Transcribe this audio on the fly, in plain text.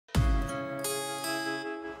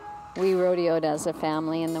We rodeoed as a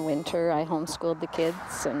family in the winter. I homeschooled the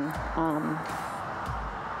kids, and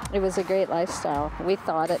it was a great lifestyle. We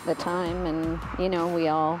thought at the time, and you know,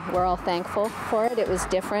 we're all thankful for it. It was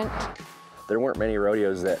different. There weren't many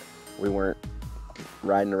rodeos that we weren't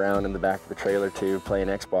riding around in the back of the trailer to playing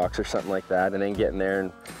Xbox or something like that, and then getting there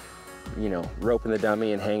and, you know, roping the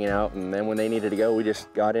dummy and hanging out, and then when they needed to go, we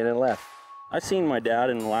just got in and left. I've seen my dad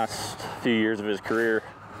in the last few years of his career.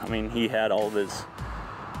 I mean, he had all of his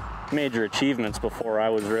major achievements before I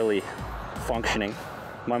was really functioning.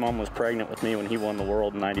 My mom was pregnant with me when he won the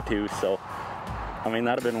world in '92, so I mean,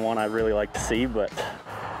 that'd have been one I'd really like to see, but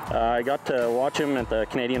I got to watch him at the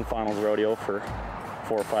Canadian Finals rodeo for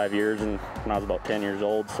 4 or 5 years, and when I was about 10 years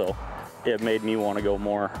old, so it made me want to go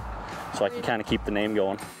more so I could kind of keep the name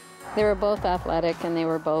going. They were both athletic, and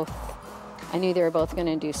I knew they were both going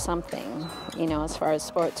to do something, you know, as far as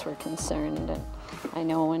sports were concerned. And I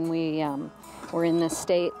know when we were in the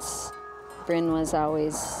States, Bryn was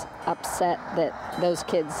always upset that those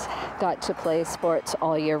kids got to play sports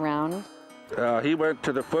all year round. He went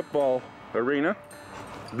to the football arena,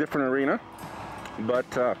 different arena, but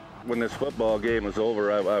when this football game is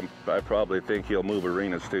over, I probably think he'll move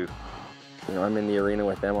arenas too. You know, I'm in the arena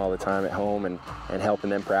with them all the time at home and helping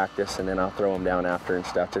them practice, and then I'll throw them down after and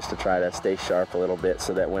stuff just to try to stay sharp a little bit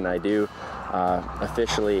so that when I do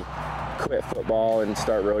officially quit football and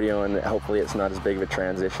start rodeoing, hopefully it's not as big of a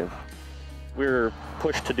transition. We were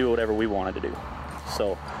pushed to do whatever we wanted to do.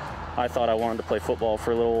 So I thought I wanted to play football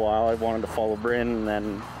for a little while. I wanted to follow Bryn,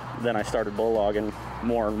 and then I started bulldogging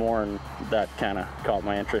more and more, and that kind of caught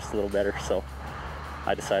my interest a little better, so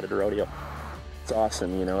I decided to rodeo. It's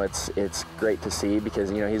awesome, you know, it's great to see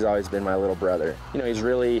because, you know, he's always been my little brother. You know, he's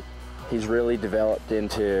really developed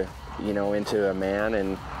into, you know, into a man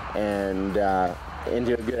and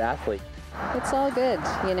into a good athlete. It's all good,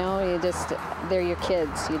 you know, they're your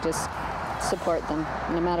kids. You just support them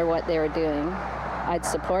no matter what they were doing. I'd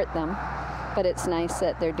support them, but it's nice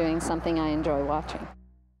that they're doing something I enjoy watching.